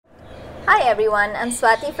Hi everyone, I'm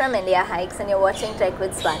Swathi from Indiahikes and you're watching Trek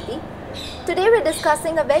with Swathi. Today we're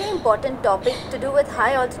discussing a very important topic to do with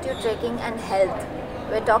high altitude trekking and health.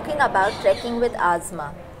 We're talking about trekking with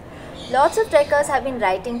asthma. Lots of trekkers have been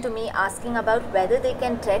writing to me asking about whether they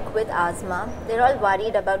can trek with asthma. They're all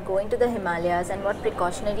worried about going to the Himalayas and what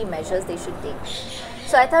precautionary measures they should take.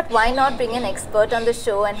 So I thought, why not bring an expert on the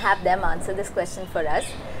show and have them answer this question for us.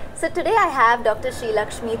 So today I have Dr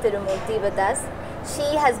Sreelakshmi Thirumoorthy with us.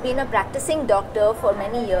 She has been a practicing doctor for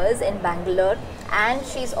many years in Bangalore and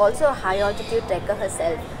she's also a high altitude trekker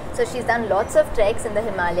herself. So she's done lots of treks in the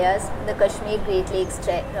Himalayas, the Kashmir Great Lakes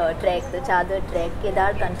trek, the Chadar trek,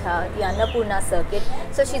 Kedar Kantha, the Annapurna circuit.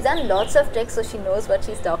 So she's done lots of treks, so she knows what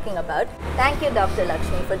she's talking about. Thank you, Dr.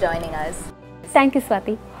 Lakshmi, for joining us. Thank you,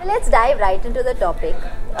 Swathi. Let's dive right into the topic.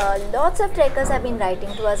 Lots of trekkers have been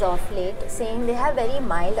writing to us off late saying they have very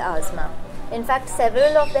mild asthma. In fact,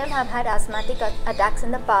 several of them have had asthmatic attacks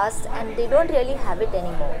in the past and they don't really have it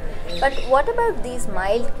anymore. But what about these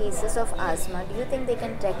mild cases of asthma? Do you think they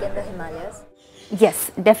can trek in the Himalayas?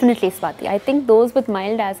 Yes, definitely, Swathi. I think those with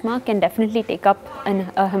mild asthma can definitely take up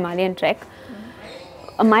a Himalayan trek.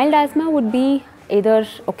 A mild asthma would be either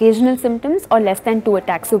occasional symptoms or less than 2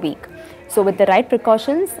 attacks a week. So with the right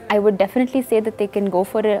precautions, I would definitely say that they can go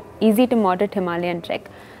for an easy to moderate Himalayan trek.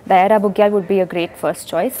 Dayara Bugyal would be a great first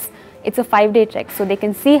choice. It's a 5-day trek, so they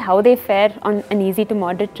can see how they fare on an easy to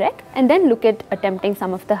moderate trek and then look at attempting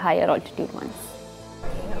some of the higher altitude ones.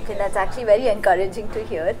 Okay, that's actually very encouraging to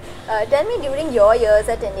hear. Tell me, during your years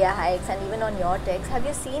at Indiahikes and even on your treks, have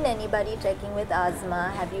you seen anybody trekking with asthma?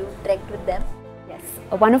 Have you trekked with them? Yes,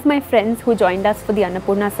 one of my friends who joined us for the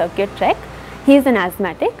Annapurna circuit trek, he is an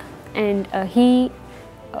asthmatic and he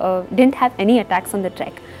didn't have any attacks on the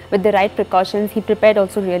trek. With the right precautions, he prepared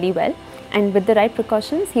also really well. And with the right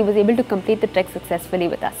precautions, he was able to complete the trek successfully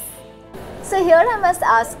with us. So here I must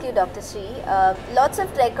ask you, Dr. Sri, lots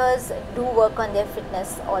of trekkers do work on their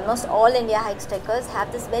fitness. Almost all Indiahikes trekkers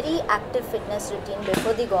have this very active fitness routine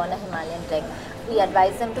before they go on a Himalayan trek. We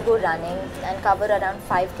advise them to go running and cover around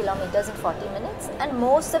 5 kilometers in 40 minutes, and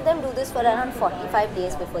most of them do this for around 45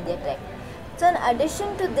 days before their trek. So in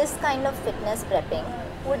addition to this kind of fitness prepping,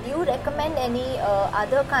 would you recommend any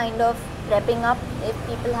other kind of prepping up if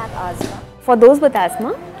people have asthma? For those with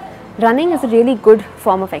asthma, running is a really good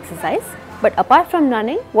form of exercise. But apart from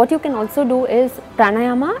running, what you can also do is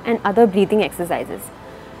pranayama and other breathing exercises.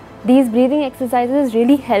 These breathing exercises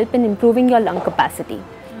really help in improving your lung capacity.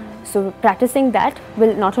 So practicing that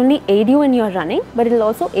will not only aid you in your running, but it will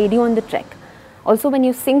also aid you on the trek. Also, when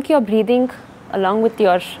you sync your breathing along with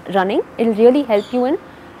your running, it will really help you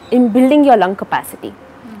in building your lung capacity.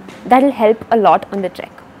 That will help a lot on the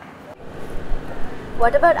trek.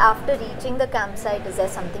 What about after reaching the campsite? Is there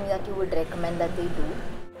something that you would recommend that they do?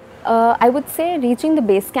 I would say reaching the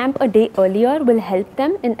base camp a day earlier will help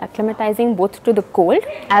them in acclimatizing both to the cold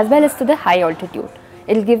as well as to the high altitude.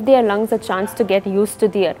 It will give their lungs a chance to get used to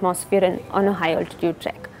the atmosphere on a high altitude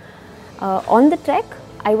trek. On the trek,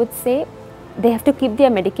 I would say they have to keep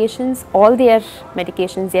their medications, all their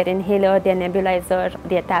medications, their inhaler, their nebulizer,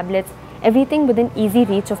 their tablets, everything within easy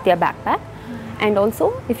reach of their backpack. And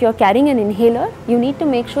also, if you're carrying an inhaler, you need to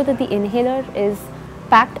make sure that the inhaler is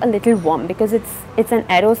packed a little warm because it's an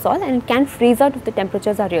aerosol and it can freeze out if the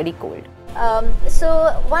temperatures are really cold.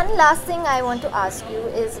 So one last thing I want to ask you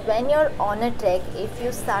is, when you're on a trek, if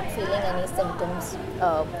you start feeling any symptoms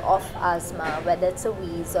of asthma, whether it's a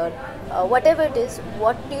wheeze or whatever it is,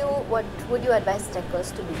 what would you advise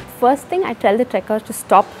trekkers to do? First thing, I tell the trekkers to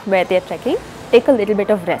stop where they're trekking, take a little bit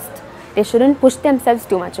of rest. They shouldn't push themselves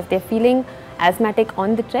too much. If they're feeling asthmatic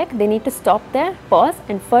on the trek, they need to stop there, pause,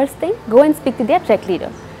 and first thing, go and speak to their trek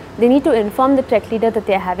leader. They need to inform the trek leader that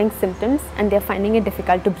they are having symptoms and they're finding it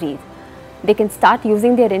difficult to breathe. They can start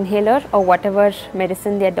using their inhaler or whatever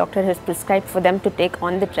medicine their doctor has prescribed for them to take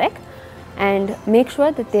on the trek, and make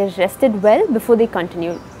sure that they're rested well before they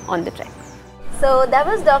continue on the trek. So that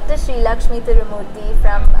was Dr. Sreelakshmi Thirumoorthy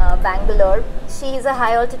from Bangalore. She is a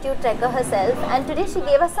high altitude trekker herself, and today she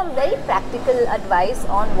gave us some very practical advice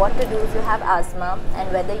on what to do if you have asthma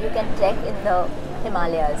and whether you can trek in the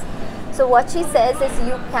Himalayas. So what she says is,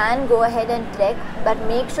 you can go ahead and trek, but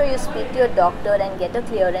make sure you speak to your doctor and get a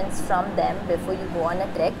clearance from them before you go on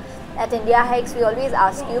a trek. At Indiahikes, we always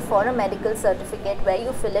ask you for a medical certificate where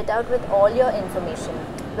you fill it out with all your information.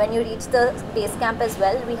 When you reach the base camp as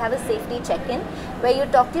well, we have a safety check-in where you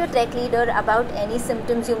talk to your trek leader about any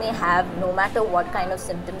symptoms you may have, no matter what kind of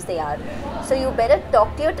symptoms they are. So you better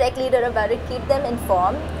talk to your trek leader about it, keep them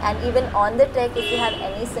informed, and even on the trek, if you have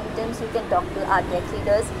any symptoms, you can talk to our trek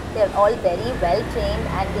leaders. They're all very well trained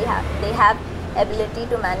and they have ability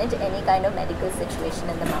to manage any kind of medical situation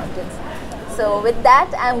in the mountains. So with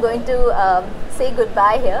that, I'm going to say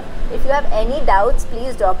goodbye here. If you have any doubts,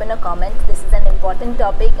 please drop in a comment. This is an important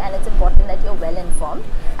topic and it's important that you're well informed.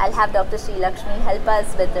 I'll have Dr. Sreelakshmi help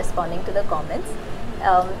us with responding to the comments.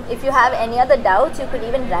 If you have any other doubts, you could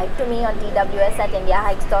even write to me on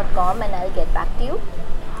tws@indiahikes.com and I'll get back to you.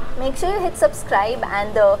 Make sure you hit subscribe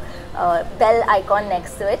and the bell icon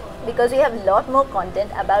next to it, because we have a lot more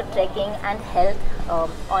content about trekking and health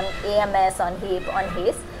on AMS, on HAPE, on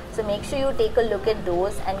HACE. So make sure you take a look at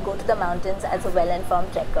those and go to the mountains as a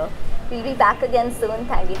well-informed trekker. We'll be back again soon.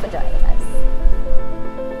 Thank you for joining us.